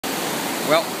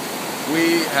Well,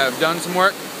 we have done some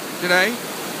work today.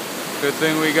 Good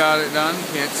thing we got it done.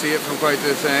 Can't see it from quite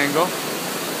this angle.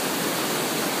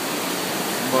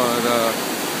 But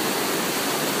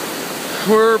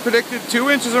we're predicted 2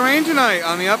 inches of rain tonight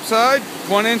on the upside,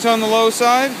 1 inch on the low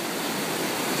side.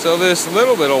 So this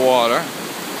little bit of water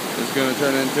is going to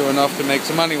turn into enough to make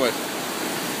some money with.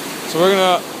 So we're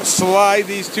going to slide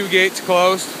these 2 gates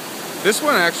closed. This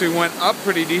one actually went up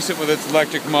pretty decent with its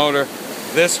electric motor.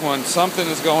 This one, something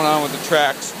is going on with the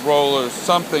tracks, rollers,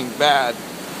 something bad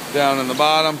down in the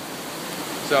bottom.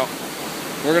 So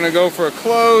we're going to go for a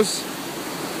close.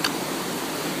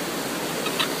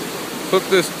 Put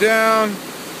this down.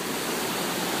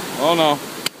 Oh no,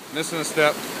 missing a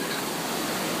step.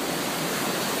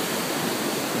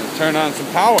 And turn on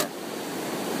some power.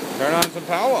 Turn on some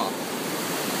power.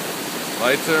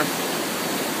 Lights are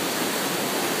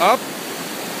up.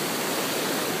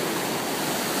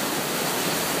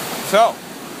 So,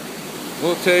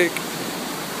 we'll take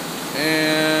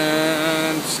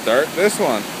and start this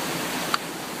one.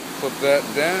 Put that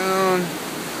down.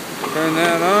 Turn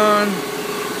that on.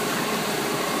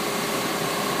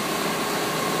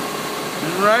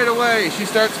 And right away, she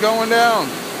starts going down.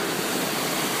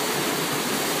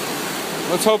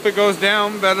 Let's hope it goes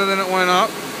down better than it went up.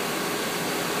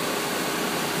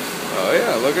 Oh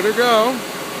yeah, look at her go.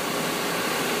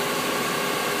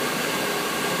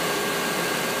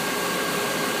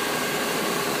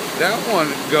 That one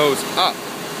goes up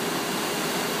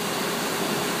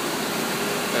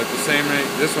at the same rate.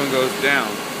 This one goes down.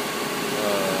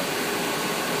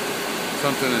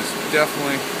 Something is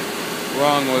definitely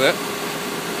wrong with it.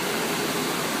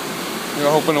 We're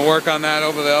hoping to work on that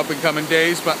over the up and coming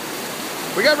days, but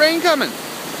we got rain coming.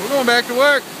 We're going back to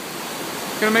work.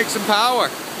 Gonna make some power.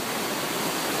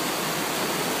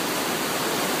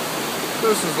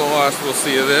 This is the last we'll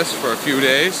see of this for a few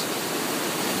days.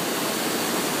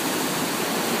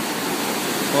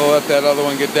 We'll let that other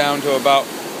one get down to about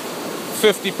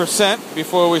 50%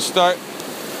 before we start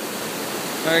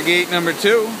our gate number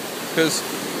 2. Because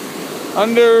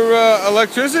under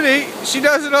electricity, she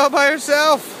does it all by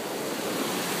herself.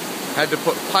 Had to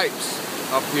put pipes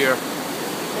up here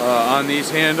on these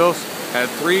handles. Had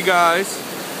 3 guys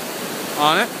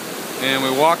on it. And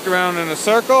we walked around in a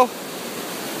circle.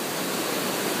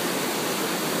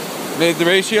 Made the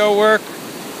ratio work.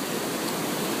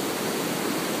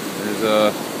 There's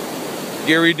a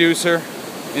gear reducer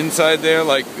inside there,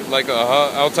 like a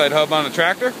outside hub on a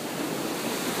tractor.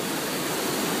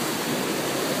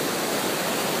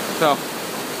 So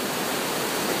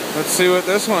let's see what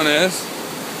this one is.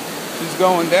 She's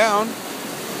going down.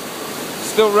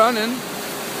 Still running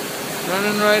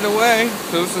right away.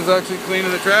 So this is actually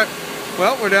cleaning the track.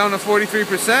 Well, we're down to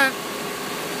 43%.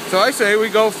 So I say we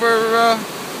go for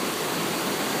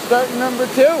starting number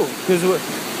 2, because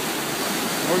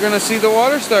we're going to see the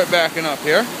water start backing up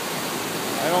here.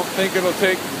 I don't think it'll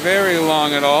take very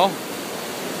long at all.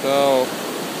 So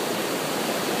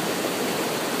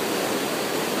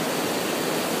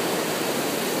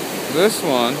this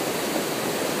one,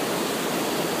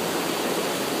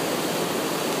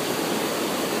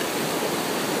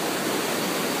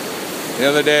 the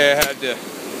other day I had to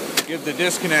give the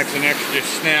disconnects an extra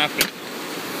snap and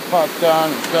popped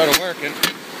on and started working.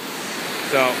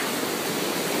 So,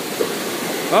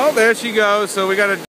 oh, there she goes. So we got to